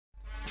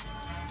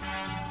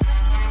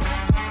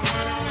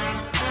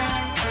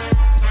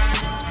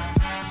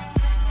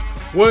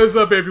What is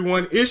up,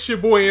 everyone? It's your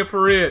boy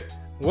Infrar-Ed.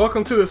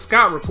 Welcome to the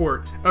Scott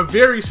Report, a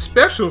very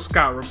special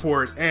Scott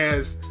Report,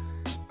 as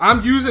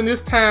I'm using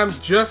this time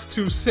just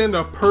to send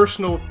a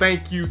personal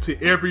thank you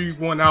to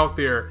everyone out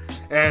there,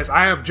 as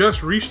I have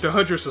just reached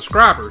 100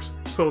 subscribers.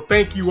 So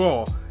thank you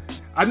all.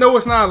 I know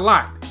it's not a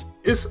lot.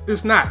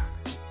 It's not.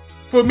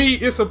 For me,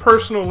 it's a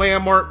personal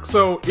landmark,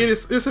 so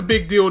it's a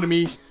big deal to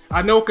me.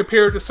 I know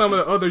compared to some of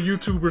the other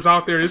YouTubers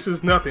out there, this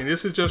is nothing.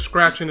 This is just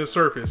scratching the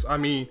surface. I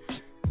mean,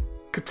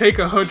 could take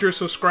 100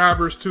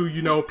 subscribers to,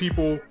 you know,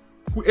 people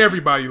who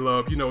everybody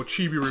love, you know,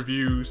 Chibi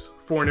Reviews,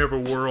 Forever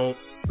World,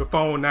 The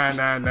Phone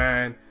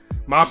 999,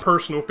 my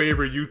personal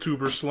favorite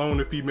YouTuber, Sloan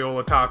the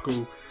Female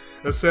Otaku,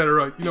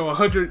 etc. You know,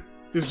 100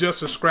 is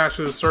just a scratch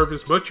of the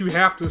surface, but you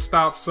have to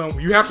start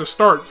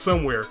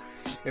somewhere.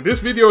 And this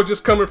video is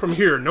just coming from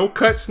here. No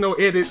cuts, no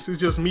edits. It's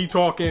just me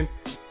talking,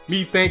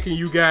 me thanking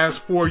you guys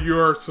for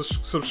your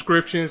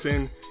subscriptions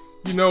and,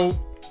 you know,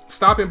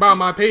 stopping by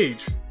my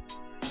page.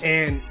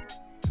 And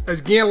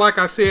again, like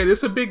I said,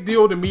 it's a big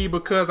deal to me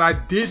because I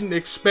didn't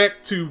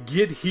expect to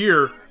get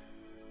here,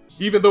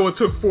 even though it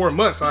took 4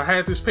 months. I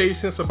had this page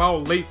since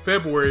about late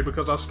February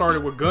because I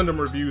started with Gundam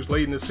reviews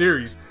late in the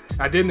series.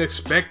 I didn't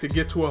expect to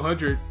get to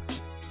 100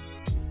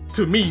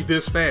 to me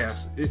this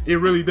fast. It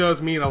really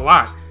does mean a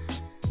lot.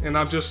 And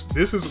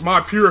this is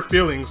my pure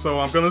feeling, so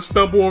I'm gonna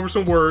stumble over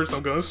some words.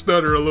 I'm gonna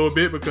stutter a little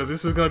bit because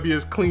this is gonna be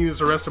as clean as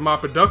the rest of my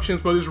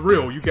productions, but it's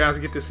real. You guys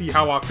get to see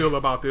how I feel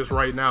about this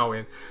right now.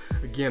 And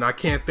again, I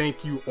can't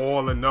thank you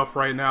all enough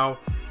right now.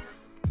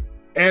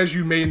 As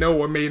you may know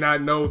or may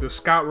not know, the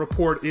Scott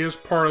Report is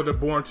part of the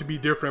Born to Be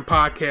Different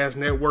podcast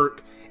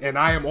network. And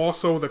I am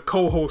also the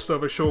co-host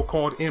of a show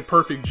called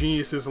EMperfect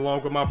Geniuses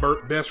along with my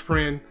best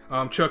friend,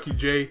 Chucky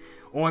Jay.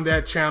 On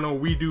that channel,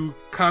 we do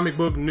comic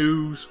book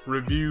news,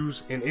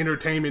 reviews, and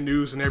entertainment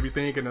news and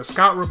everything. And the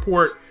Scott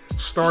Report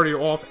started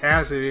off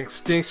as an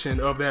extension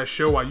of that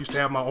show. I used to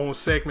have my own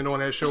segment on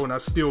that show, and I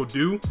still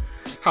do.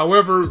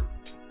 However,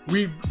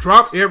 we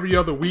drop every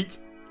other week.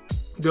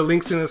 The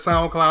link's in the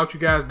SoundCloud. You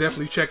guys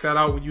definitely check that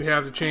out when you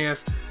have the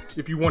chance,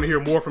 if you want to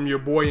hear more from your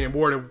boy and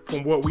more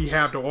from what we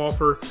have to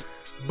offer.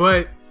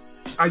 But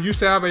I used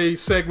to have a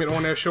segment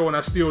on that show, and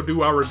I still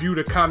do. I review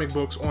the comic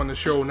books on the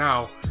show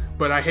now.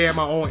 But I had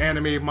my own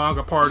anime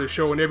manga part of the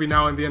show, and every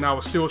now and then I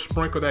would still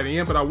sprinkle that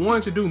in. But I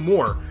wanted to do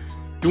more.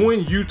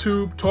 Doing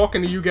YouTube,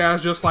 talking to you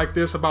guys just like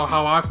this about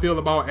how I feel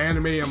about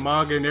anime and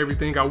manga and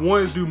everything. I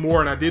wanted to do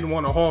more, and I didn't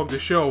want to hog the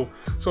show.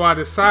 So I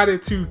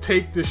decided to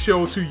take the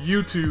show to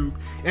YouTube.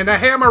 And I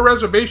had my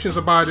reservations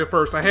about it at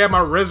first. I had my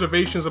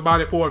reservations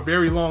about it for a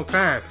very long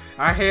time.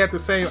 I had the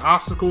same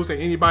obstacles that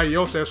anybody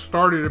else that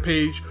started a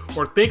page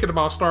or thinking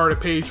about starting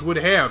a page would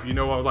have. You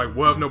know, I was like,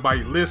 what if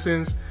nobody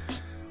listens?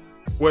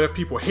 What if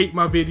people hate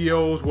my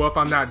videos? What if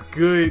I'm not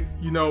good?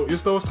 You know,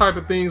 it's those type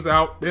of things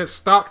that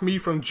stopped me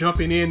from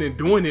jumping in and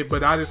doing it.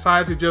 But I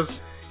decided to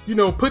just, you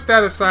know, put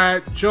that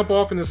aside, jump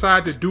off and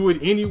decide to do it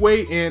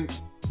anyway. And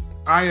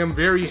I am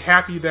very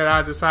happy that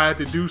I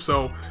decided to do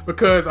so,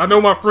 because I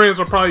know my friends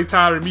are probably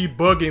tired of me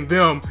bugging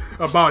them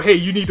about, hey,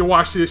 you need to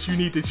watch this, you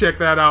need to check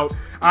that out.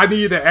 I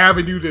need an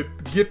avenue to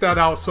get that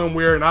out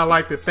somewhere, and I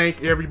like to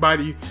thank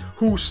everybody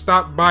who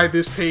stopped by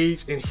this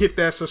page and hit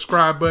that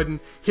subscribe button,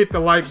 hit the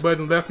like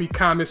button, left me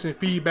comments and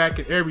feedback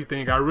and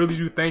everything. I really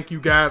do thank you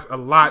guys a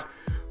lot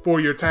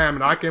for your time,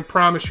 and I can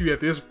promise you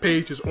that this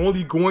page is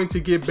only going to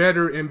get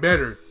better and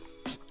better.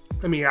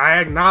 I mean, I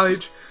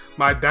acknowledge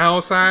my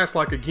downsides.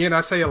 Like, again,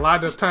 I say a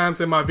lot of times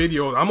in my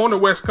videos, I'm on the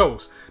West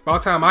Coast. By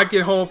the time I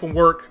get home from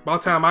work, by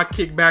the time I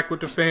kick back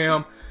with the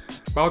fam,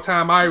 by the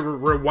time I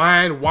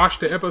rewind, watch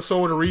the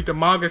episode, and read the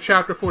manga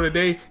chapter for the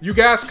day, you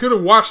guys could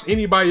have watched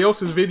anybody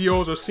else's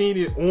videos or seen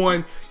it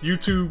on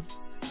YouTube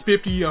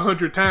 50,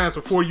 100 times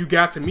before you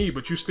got to me,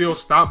 but you still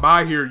stopped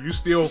by here. You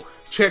still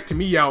checked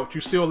me out. You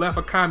still left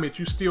a comment.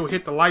 You still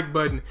hit the like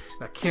button.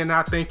 I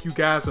cannot thank you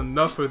guys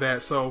enough for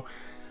that. So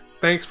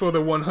thanks for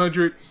the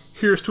 100.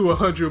 Here's to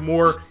 100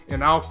 more,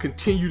 and I'll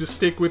continue to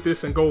stick with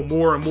this and go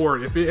more and more.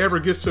 If it ever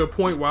gets to a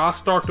point where I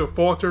start to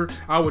falter,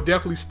 I would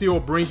definitely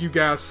still bring you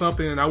guys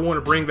something, and I want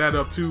to bring that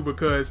up too,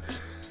 because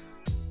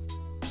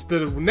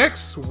the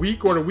next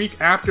week or the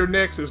week after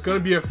next is going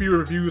to be a few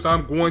reviews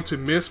I'm going to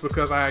miss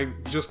because I'm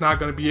just not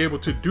going to be able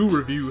to do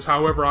reviews.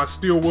 However, I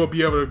still will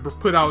be able to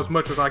put out as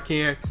much as I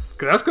can,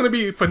 because that's going to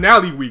be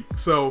finale week.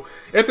 So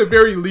at the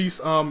very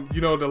least,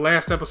 you know, the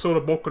last episode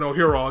of Boku no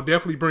Hero, I'll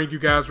definitely bring you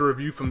guys a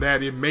review from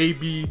that. It may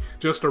be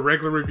just a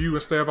regular review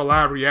instead of a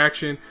live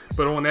reaction,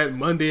 but on that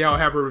Monday I'll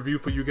have a review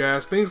for you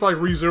guys. Things like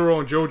ReZero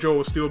and JoJo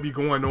will still be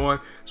going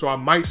on, so I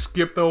might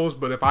skip those,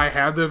 but if I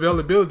have the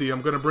availability,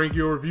 I'm going to bring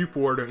you a review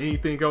for it, or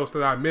anything else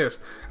that I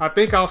missed. I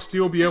think I'll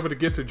still be able to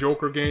get to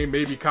Joker game,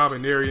 maybe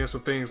Cabaneri and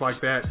some things like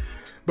that.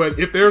 But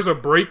if there's a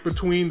break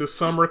between the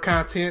summer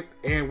content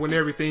and when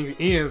everything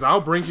ends,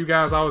 I'll bring you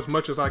guys out as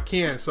much as I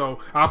can. So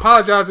I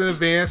apologize in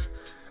advance.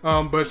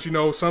 But you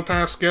know,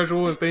 sometimes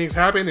schedule and things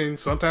happen, and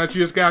sometimes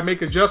you just gotta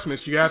make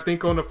adjustments. You gotta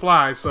think on the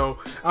fly. So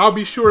I'll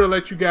be sure to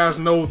let you guys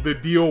know the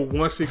deal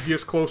once it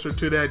gets closer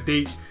to that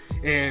date.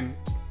 And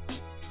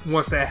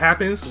Once that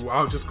happens,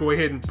 I'll just go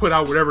ahead and put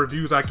out whatever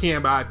reviews I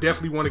can, but I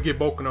definitely want to get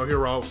Boku no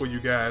Hero out for you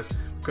guys,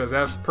 because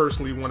that's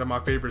personally one of my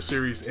favorite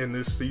series in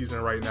this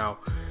season right now.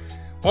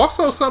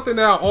 Also, something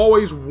that I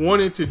always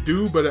wanted to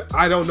do, but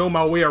I don't know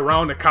my way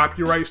around the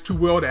copyrights too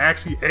well to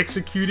actually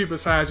execute it,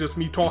 besides just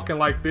me talking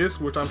like this,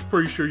 which I'm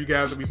pretty sure you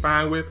guys will be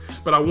fine with,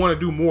 but I want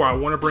to do more. I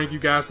want to bring you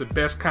guys the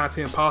best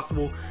content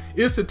possible,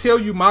 is to tell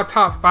you my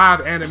top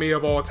 5 anime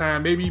of all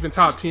time, maybe even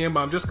top 10, but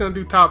I'm just going to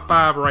do top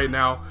 5 right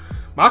now.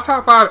 My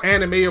top 5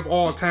 anime of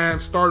all time,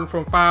 starting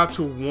from 5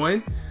 to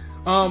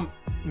 1.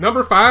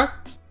 Number 5,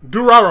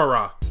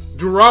 Durarara.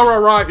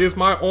 Durarara is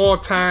my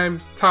all-time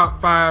top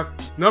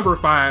 5, number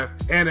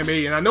 5 anime,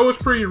 and I know it's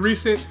pretty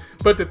recent,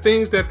 but the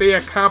things that they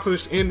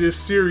accomplished in this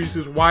series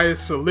is why it's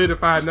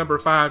solidified number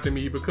 5 to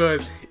me,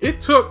 because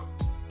it took,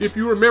 if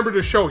you remember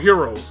the show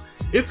Heroes,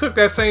 it took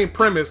that same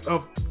premise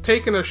of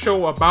taking a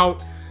show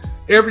about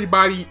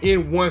everybody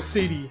in one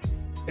city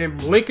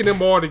and linking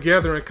them all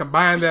together and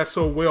combine that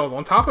so well.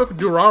 On top of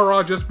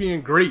Durarara just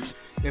being great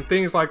and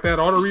things like that,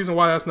 all the reason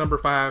why that's number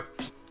 5.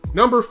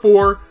 Number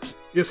 4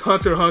 is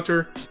Hunter x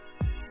Hunter.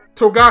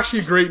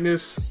 Togashi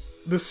greatness.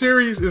 The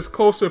series is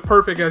close to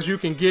perfect as you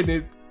can get,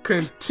 and it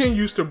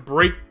continues to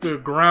break the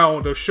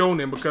ground of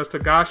shonen, because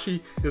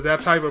Togashi is that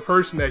type of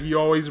person that he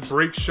always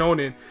breaks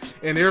shonen,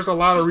 and there's a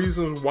lot of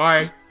reasons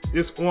why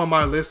it's on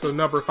my list of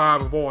number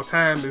 5 of all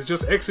time. It's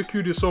just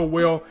executed so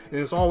well, and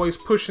it's always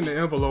pushing the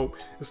envelope.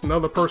 It's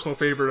another personal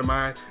favorite of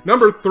mine.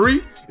 Number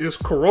 3 is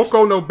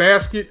Kuroko no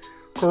Basket.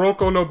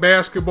 Kuroko no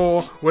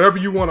Basketball, whatever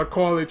you want to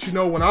call it. You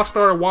know, when I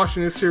started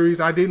watching this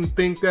series, I didn't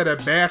think that a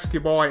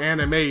basketball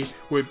anime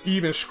would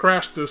even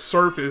scratch the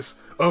surface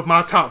of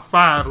my top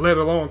 5, let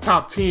alone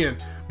top 10.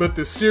 But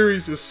the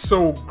series is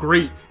so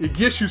great. It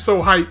gets you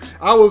so hyped.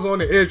 I was on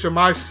the edge of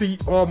my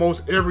seat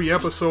almost every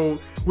episode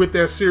with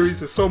that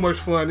series. It's so much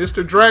fun. It's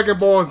the Dragon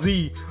Ball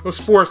Z of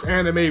sports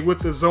anime with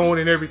the zone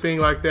and everything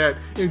like that.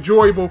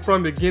 Enjoyable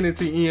from beginning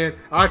to end.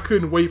 I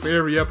couldn't wait for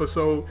every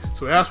episode.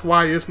 So that's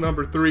why it's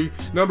number 3.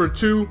 Number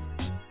 2,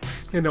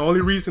 and the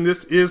only reason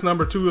this is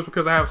number 2 is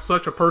because I have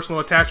such a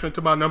personal attachment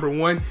to my number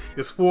 1,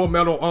 is Full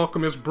Metal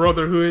Alchemist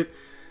Brotherhood.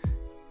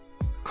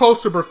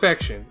 Close to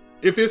perfection.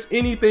 If it's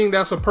anything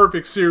that's a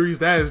perfect series,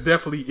 that is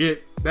definitely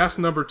it. That's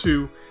number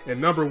 2. And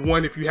number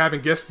 1, if you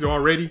haven't guessed it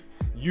already,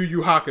 Yu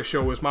Yu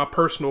Hakusho is my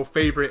personal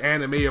favorite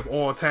anime of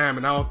all time,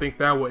 and I don't think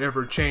that will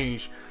ever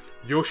change.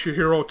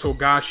 Yoshihiro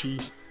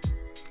Togashi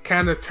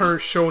kind of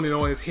turned shonen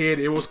on his head.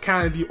 It was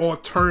kind of the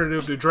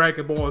alternative to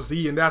Dragon Ball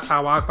Z, and that's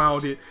how I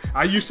found it.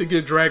 I used to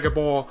get Dragon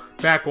Ball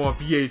back on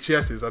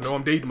VHSs. I know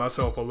I'm dating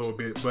myself a little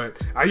bit,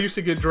 but I used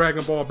to get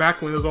Dragon Ball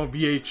back when it was on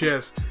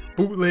VHS,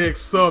 bootleg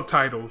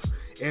subtitles.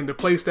 And the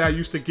place that I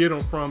used to get them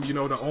from, you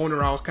know, the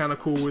owner, I was kind of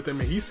cool with him,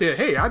 and he said,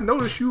 "Hey, I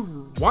noticed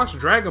you watch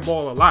Dragon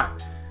Ball a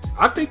lot.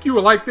 I think you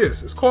would like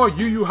this. It's called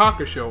Yu Yu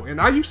Hakusho." And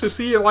I used to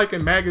see it like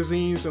in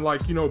magazines and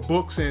like, you know,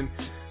 books and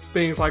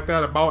things like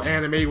that about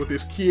anime, with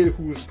this kid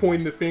who was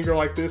pointing the finger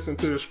like this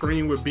into the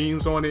screen with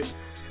beams on it.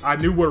 I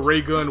knew what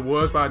ray gun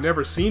was, but I'd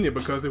never seen it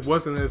because it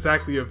wasn't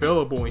exactly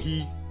available, and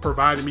he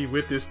provided me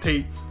with this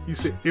tape. He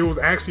said it was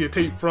actually a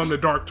tape from the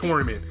Dark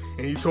Tournament,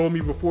 and he told me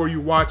before you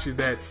watch it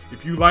that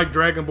if you like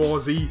Dragon Ball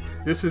Z,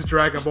 this is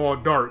Dragon Ball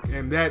Dark,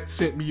 and that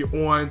sent me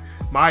on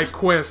my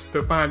quest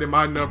to finding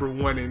my number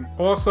 1. And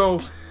also,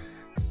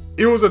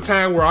 it was a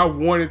time where I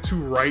wanted to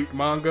write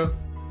manga.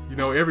 You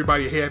know,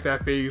 everybody had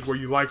that phase where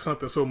you like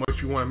something so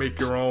much you want to make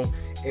your own,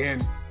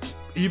 and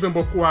even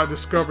before I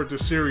discovered the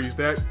series,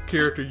 that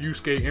character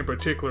Yusuke in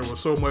particular was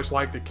so much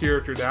like the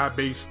character that I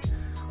based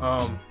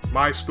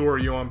my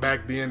story on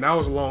back then. That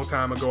was a long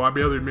time ago. I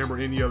barely remember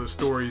any other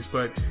stories,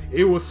 but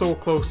it was so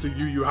close to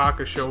Yu Yu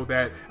Hakusho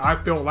that I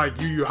felt like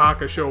Yu Yu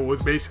Hakusho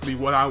was basically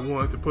what I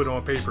wanted to put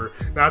on paper.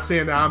 Not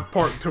saying that I'm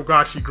part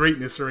Togashi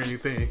greatness or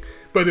anything,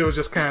 but it was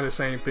just kind of the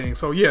same thing.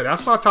 So yeah,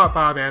 that's my top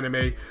 5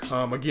 anime.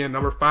 Again,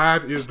 number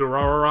 5 is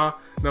Durarara.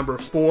 Number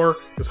 4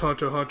 is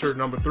Hunter x Hunter.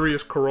 Number 3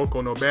 is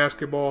Kuroko no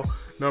Basketball.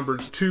 Number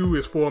 2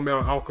 is Full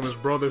Metal Alchemist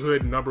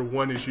Brotherhood. And number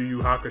 1 is Yu Yu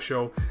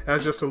Hakusho.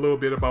 That's just a little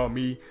bit about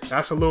me.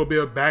 That's a little bit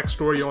of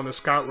backstory on the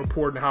Scout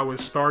Report and how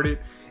it started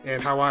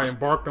and how I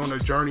embarked on the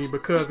journey.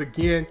 Because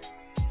again,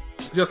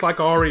 just like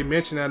I already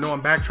mentioned, I know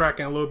I'm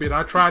backtracking a little bit.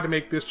 I tried to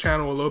make this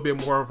channel a little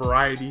bit more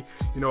variety.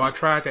 You know, I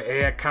tried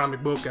to add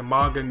comic book and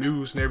manga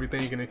news and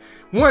everything. And it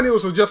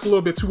was just a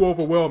little bit too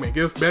overwhelming.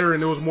 It was better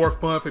and it was more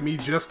fun for me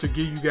just to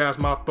give you guys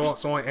my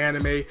thoughts on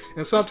anime.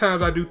 And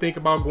sometimes I do think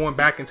about going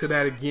back into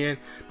that again.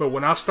 But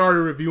when I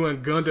started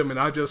reviewing Gundam and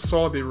I just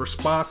saw the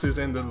responses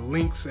and the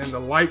links and the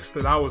likes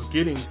that I was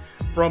getting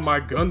from my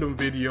Gundam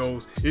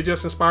videos, it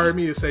just inspired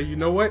me to say, you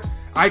know what?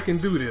 I can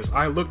do this.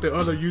 I looked at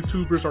other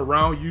YouTubers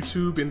around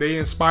YouTube and they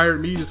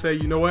inspired me to say,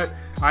 you know what?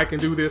 I can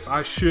do this.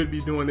 I should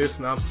be doing this,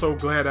 and I'm so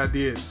glad I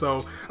did.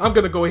 So I'm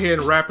going to go ahead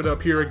and wrap it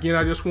up here. Again,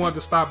 I just wanted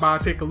to stop by,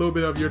 take a little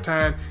bit of your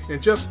time,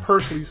 and just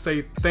personally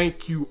say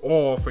thank you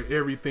all for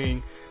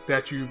everything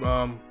that you've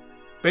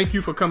thank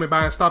you for coming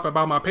by and stopping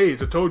by my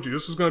page. I told you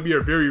this was going to be a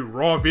very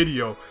raw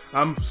video.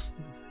 I'm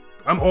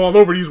I'm all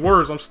over these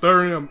words. I'm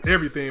stirring them,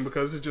 everything,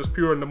 because it's just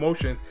pure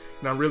emotion,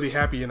 and I'm really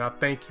happy, and I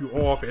thank you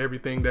all for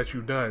everything that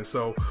you've done.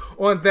 So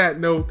on that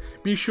note,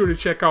 be sure to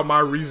check out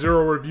my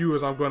ReZero review,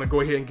 as I'm going to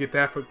go ahead and get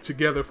that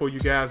together for you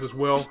guys as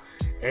well.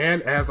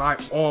 And as I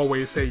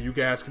always say, you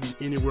guys can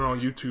be anywhere on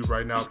YouTube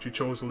right now, but you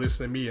chose to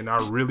listen to me, and I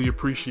really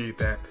appreciate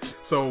that.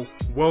 So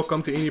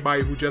welcome to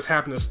anybody who just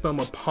happened to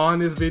stumble upon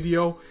this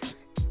video.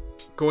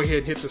 Go ahead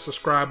and hit the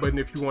subscribe button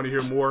if you want to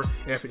hear more.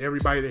 And for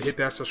everybody that hit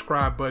that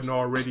subscribe button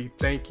already,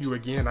 thank you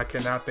again. I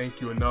cannot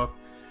thank you enough.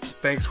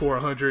 Thanks for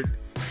 100.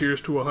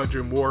 Here's to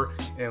 100 more.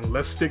 And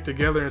let's stick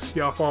together and see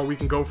how far we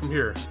can go from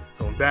here.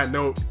 So on that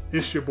note,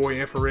 it's your boy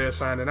Infrar-Ed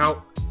signing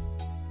out.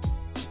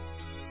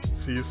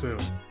 See you soon.